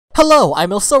Hello, I'm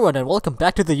Ilserwin, and welcome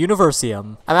back to the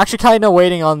Univerisum. I'm actually kind of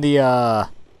waiting on the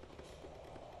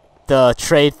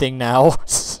trade thing now.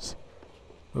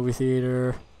 Movie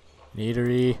theater,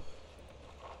 eatery.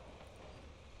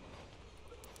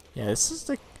 Yeah, this is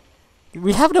like...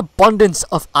 We have an abundance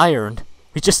of iron.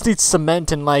 We just need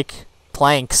cement and, like,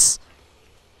 planks.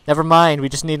 Never mind, we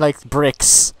just need, like,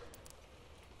 bricks.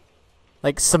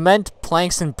 Like, cement,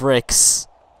 planks, and bricks.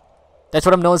 That's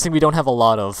what I'm noticing we don't have a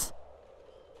lot of.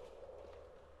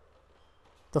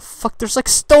 The fuck? There's like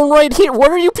stone right here! What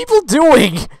are you people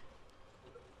doing?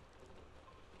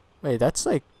 Wait, that's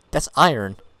like... That's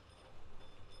iron.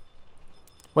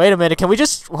 Wait a minute, can we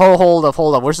just... hold up.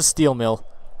 Where's the steel mill?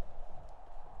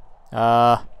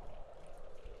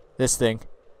 This thing.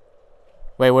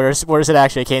 Wait, where is it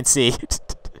actually? I can't see.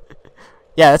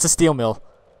 Yeah, that's a steel mill.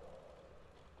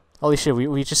 Holy shit,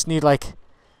 we just need like...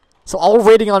 So all we're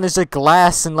waiting on is like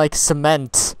glass and like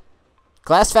cement.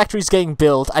 Glass factory's getting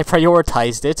built. I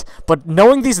prioritized it, but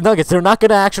knowing these nuggets, they're not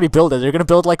gonna actually build it. They're gonna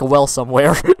build like a well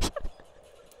somewhere.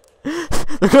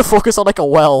 They're gonna focus on like a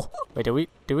well. Wait, do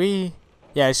we?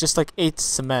 Yeah, it's just like 8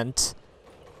 cement.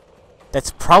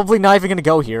 That's probably not even gonna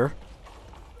go here.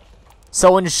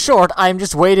 So in short, I'm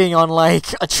just waiting on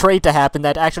like a trade to happen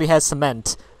that actually has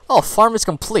cement. Oh, farm is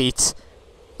complete.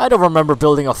 I don't remember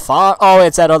building a farm. Oh,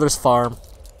 it's that other's farm.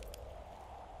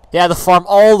 Yeah, the farm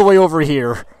all the way over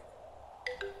here.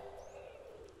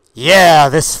 Yeah,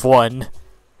 this one.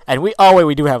 And we... Oh, wait,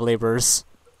 we do have laborers.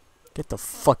 Get the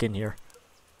fuck in here.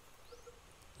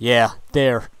 Yeah,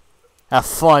 there. Have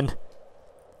fun.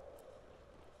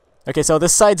 Okay, so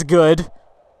this side's good.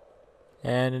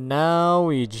 And now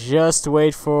we just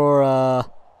wait for,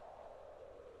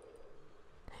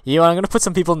 You know, I'm gonna put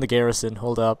some people in the garrison.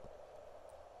 Hold up.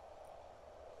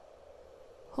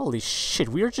 Holy shit,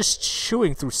 we are just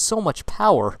chewing through so much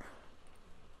power.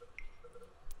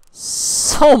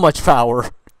 So much power.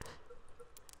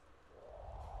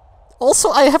 Also,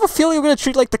 I have a feeling we're gonna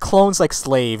treat like the clones like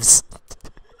slaves.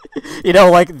 You know,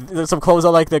 like some clones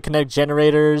are like the kinetic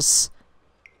generators.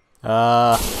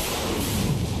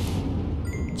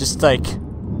 Just like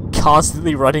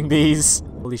constantly running these.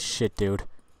 Holy shit, dude.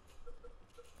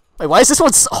 Wait, why is this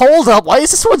one? Hold up! Why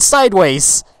is this one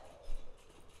sideways?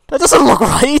 That doesn't look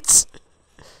right.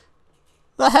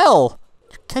 The hell?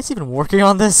 You guys even working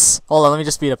on this? Hold on, let me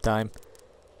just speed up time.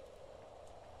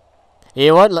 You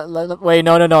know what? Wait,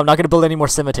 no, I'm not gonna build any more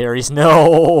cemeteries.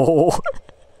 No!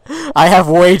 I have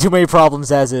way too many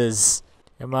problems as is.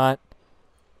 Come on.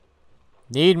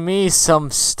 Need me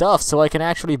some stuff so I can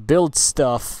actually build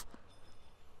stuff.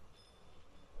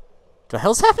 The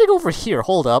hell's happening over here?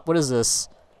 Hold up, what is this?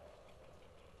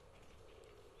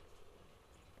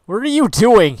 What are you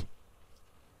doing?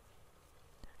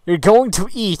 You're going to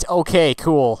eat. Okay,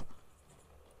 cool.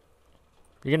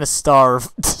 You're gonna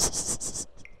starve.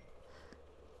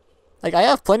 Like, I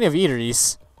have plenty of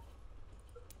eateries.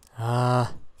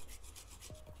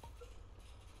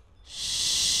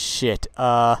 Shit.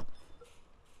 Ah,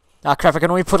 crap, I can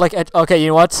only put, like... Okay, you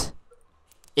know what?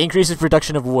 Increases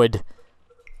production of wood.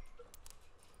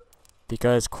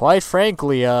 Because, quite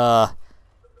frankly, yeah,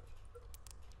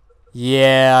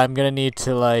 I'm gonna need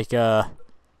to, like,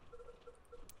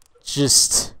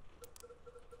 just...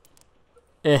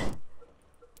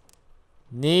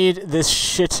 Need this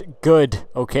shit good,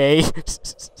 okay?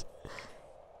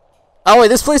 Oh wait,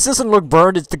 this place doesn't look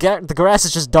burned. It's the grass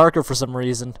is just darker for some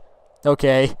reason.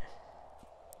 Okay.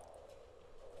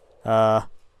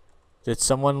 Did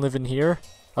someone live in here?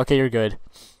 Okay, you're good.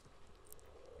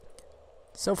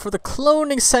 So for the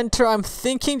cloning center, I'm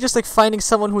thinking just like finding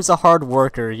someone who's a hard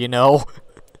worker, you know?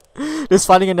 Just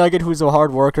finding a nugget who's a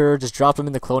hard worker, just drop him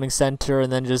in the cloning center,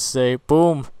 and then just say,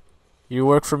 boom, you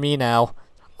work for me now.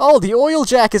 Oh, the oil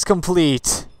jack is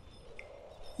complete!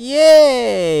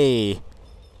 Yay!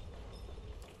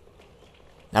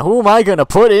 Now who am I gonna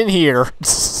put in here?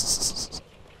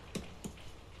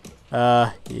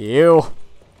 You.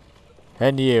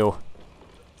 And you.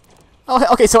 Oh,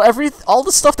 okay, so all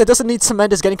the stuff that doesn't need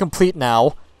cement is getting complete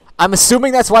now. I'm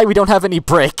assuming that's why we don't have any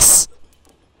bricks.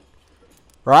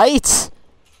 Right?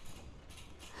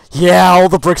 Yeah, all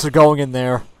the bricks are going in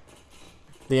there.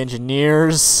 The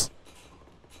engineers.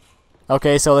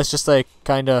 Okay, so let's just, like,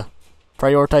 kinda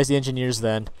prioritize the engineers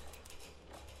then.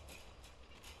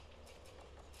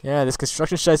 Yeah, this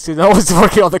construction site's always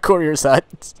working on the courier side.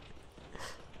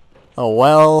 A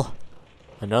well.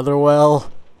 Another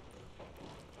well.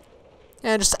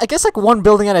 Yeah, just, I guess, like, one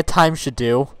building at a time should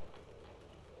do.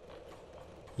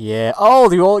 Yeah. Oh,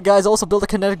 the old guys also built a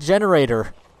kinetic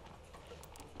generator.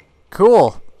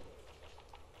 Cool.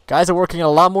 Guys are working a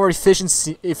lot more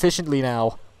efficiently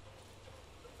now.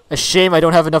 A shame I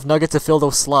don't have enough nuggets to fill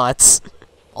those slots.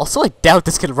 Also, I doubt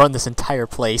this can run this entire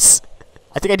place.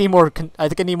 I think I need more. I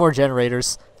think I need more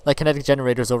generators, like kinetic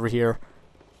generators over here.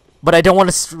 But I don't want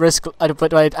to risk.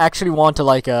 But I actually want to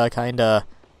like kind of,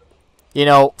 you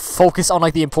know, focus on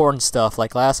like the important stuff,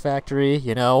 like glass factory.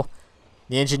 You know,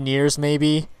 the engineers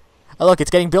maybe. Oh look,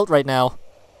 it's getting built right now.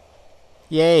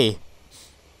 Yay!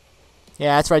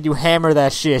 Yeah, that's right. You hammer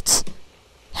that shit.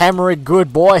 Hammer it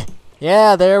good, boy.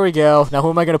 Yeah, there we go. Now who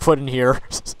am I gonna put in here?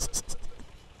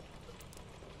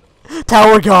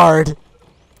 Tower guard.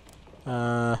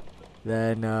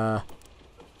 Then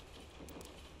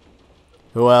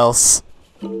who else?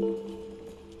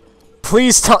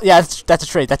 Please tell. Yeah, that's a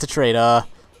trade. That's a trade.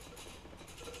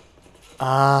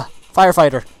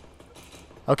 Firefighter.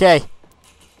 Okay.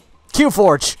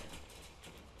 Q-Forge.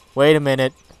 Wait a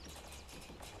minute.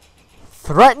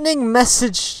 Threatening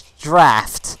message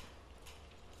draft.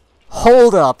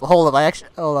 Hold up. I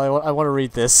want to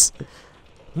read this.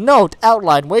 Note,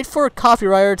 outline. Wait for a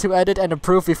copywriter to edit and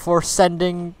approve before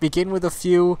sending. Begin with a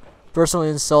few personal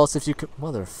insults if you could.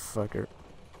 Motherfucker.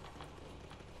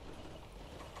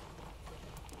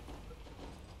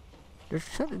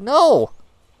 No!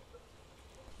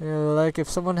 Like, if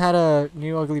someone had a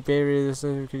new ugly baby, this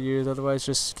we could use. Otherwise,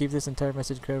 just keep this entire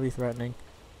message incredibly threatening.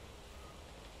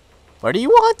 What do you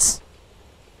want?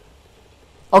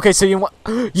 Okay, so you want.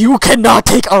 You cannot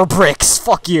take our bricks!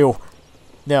 Fuck you!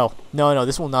 No,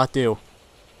 this will not do.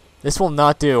 This will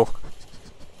not do.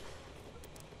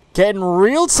 Getting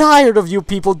real tired of you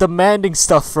people demanding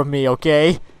stuff from me,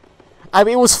 okay? I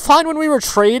mean, it was fine when we were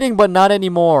trading, but not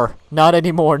anymore. Not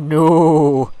anymore,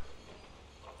 no.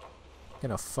 I'm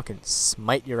gonna fucking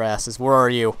smite your asses. Where are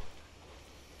you?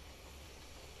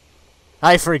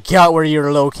 I forgot where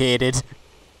you're located.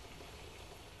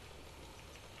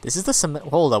 This is the cement.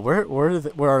 Hold up, where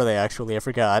are they actually? I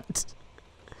forgot.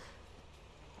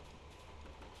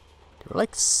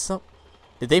 Like some.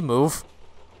 Did they move?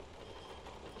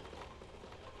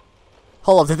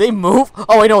 Hold up, did they move?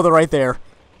 Oh, I know, they're right there.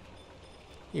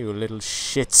 You little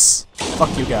shits.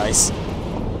 Fuck you guys.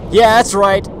 Yeah, that's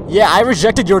right. Yeah, I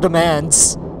rejected your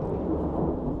demands.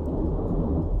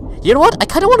 You know what? I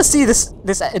kind of want to see this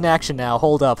in action now.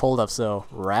 Hold up. So,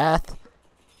 Wrath.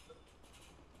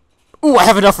 Ooh, I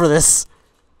have enough for this.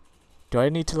 Do I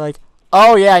need to like?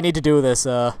 Oh yeah, I need to do this.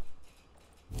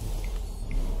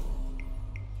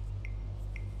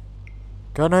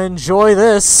 Gonna enjoy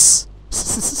this.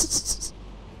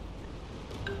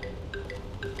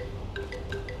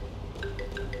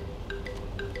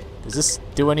 Does this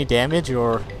do any damage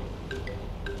or?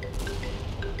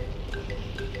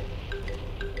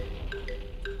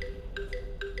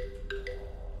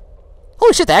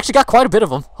 Holy shit! They actually got quite a bit of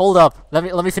them. Hold up, let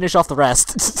me finish off the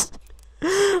rest.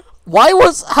 Why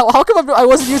was how come I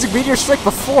wasn't using Meteor Strike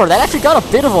before? That actually got a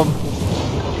bit of them.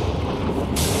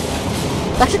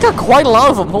 Actually got quite a lot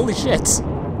of them, holy shit.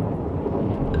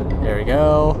 There we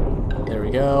go. There we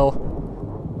go.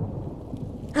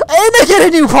 And they get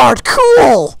a new part!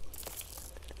 Cool!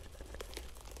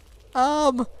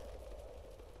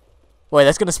 Wait,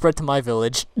 that's gonna spread to my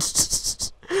village.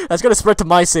 That's gonna spread to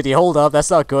my city. Hold up,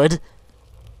 that's not good.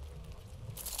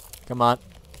 Come on.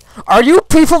 Are you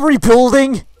people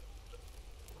rebuilding?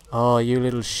 Oh, you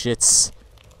little shits.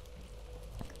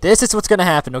 This is what's gonna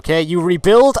happen, okay? You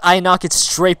rebuild, I knock it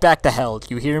straight back to hell.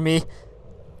 You hear me?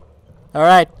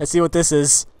 Alright, let's see what this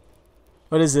is.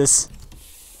 What is this?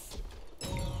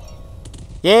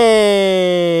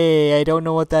 Yay! I don't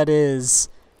know what that is.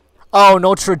 Oh,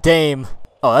 Notre Dame.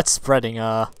 Oh, that's spreading.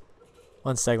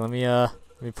 One sec. Let me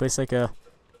place like a.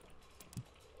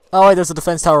 Oh wait, there's a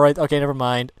defense tower right. Okay, never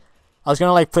mind. I was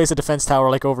gonna like place a defense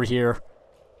tower like over here.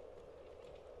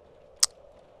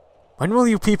 When will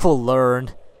you people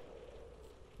learn?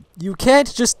 You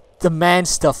can't just demand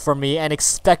stuff from me and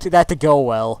expect that to go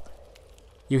well.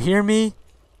 You hear me?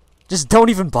 Just don't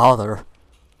even bother.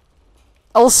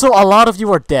 Also, a lot of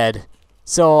you are dead.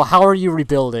 So, how are you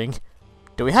rebuilding?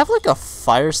 Do we have like a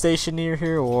fire station near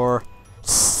here, or...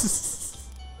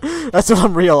 That's what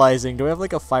I'm realizing. Do we have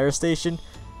like a fire station?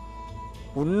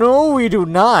 No, we do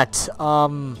not.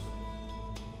 Fuck,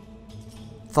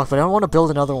 but I don't want to build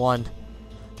another one.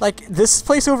 Like, this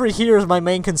place over here is my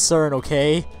main concern,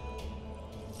 okay?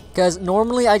 Because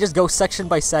normally I just go section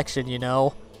by section, you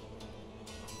know?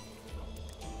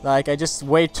 Like, I just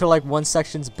wait till like one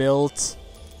section's built.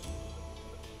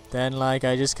 Then, like,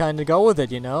 I just kind of go with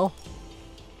it, you know?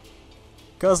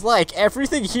 Because, like,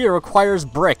 everything here requires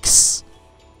bricks.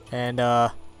 And,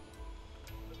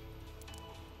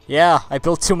 yeah, I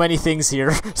built too many things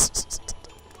here.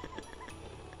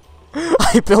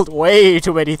 I built way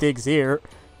too many things here.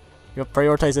 You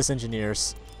prioritize this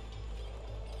engineers.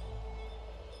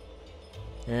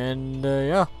 And,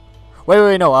 yeah.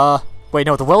 Wait, no, wait,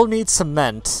 no, the well needs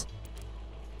cement.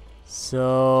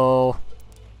 So...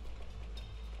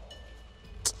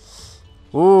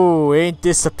 Ooh, ain't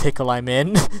this a pickle I'm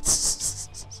in?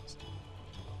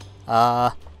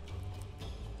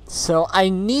 So I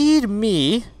need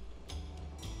me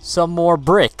some more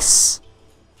bricks.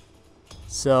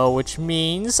 So, which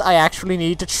means I actually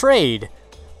need to trade.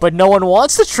 But no one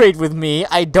wants to trade with me.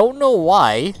 I don't know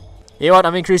why. You know what?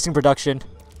 I'm increasing production.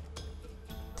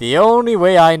 The only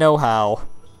way I know how.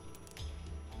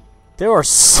 There are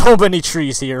so many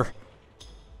trees here.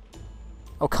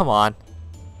 Oh, come on.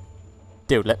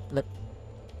 Dude,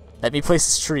 let me place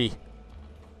this tree.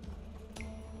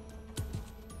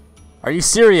 Are you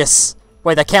serious?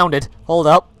 Wait, that counted. Hold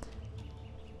up.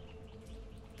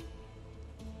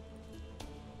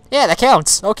 Yeah, that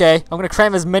counts. Okay, I'm gonna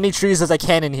cram as many trees as I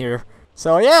can in here.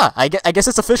 So yeah, I guess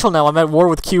it's official now. I'm at war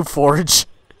with Cube Forge.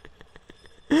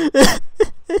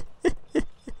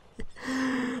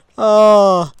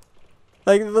 Oh,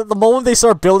 like the moment they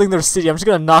start building their city, I'm just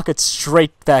gonna knock it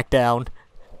straight back down.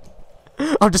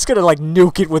 I'm just gonna like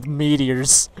nuke it with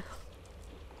meteors.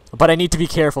 But I need to be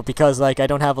careful because like I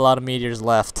don't have a lot of meteors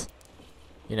left.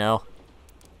 You know.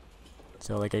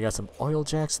 So like I got some oil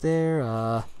jacks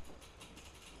there.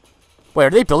 Wait, are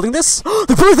they building this?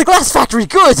 They're building the glass factory!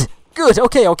 Good! Good,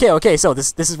 okay. So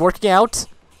this is working out.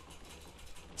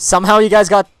 Somehow you guys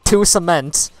got 2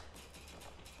 cement.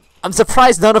 I'm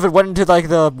surprised none of it went into like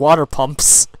the water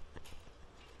pumps.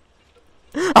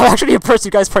 I'm actually impressed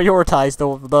you guys prioritized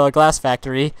the glass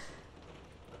factory.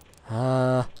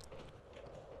 Now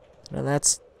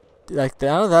that's like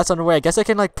that's underway. I guess I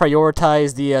can like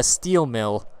prioritize the steel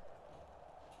mill.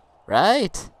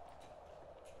 Right?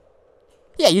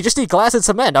 Yeah, you just need glass and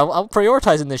cement. I'm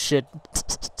prioritizing this shit.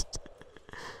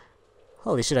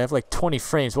 Holy shit, I have like 20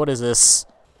 frames. What is this?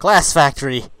 Glass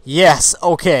factory. Yes,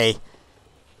 okay.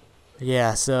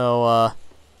 Yeah, so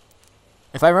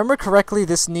if I remember correctly,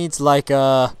 this needs like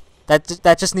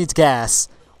that just needs gas.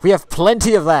 We have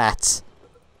plenty of that.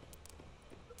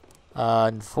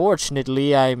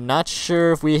 Unfortunately, I'm not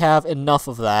sure if we have enough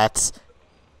of that.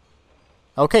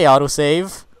 Okay,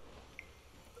 autosave.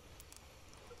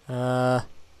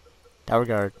 Tower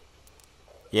guard.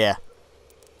 Yeah.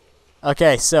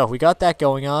 Okay, so we got that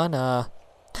going on.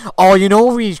 Oh, you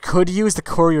know we could use the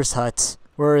courier's hut.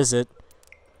 Where is it?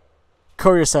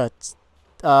 Courier's hut.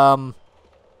 That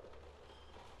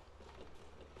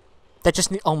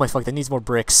just need. Oh my fuck! That needs more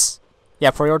bricks.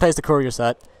 Yeah, prioritize the courier's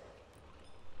hut.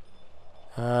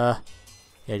 Yeah,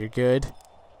 you're good.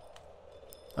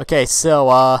 Okay, so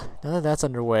now that that's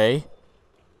underway.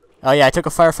 Oh yeah, I took a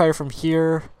firefighter from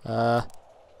here.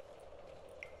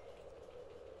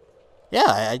 Yeah,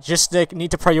 I just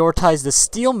need to prioritize the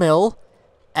steel mill,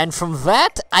 and from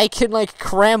that I can like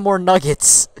cram more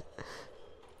nuggets.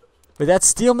 With that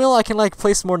steel mill, I can like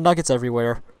place more nuggets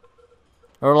everywhere,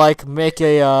 or like make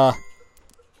a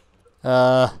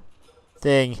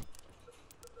thing.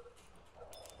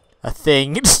 A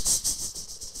thing.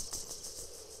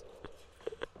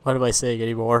 What am I saying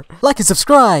anymore? Like and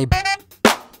subscribe!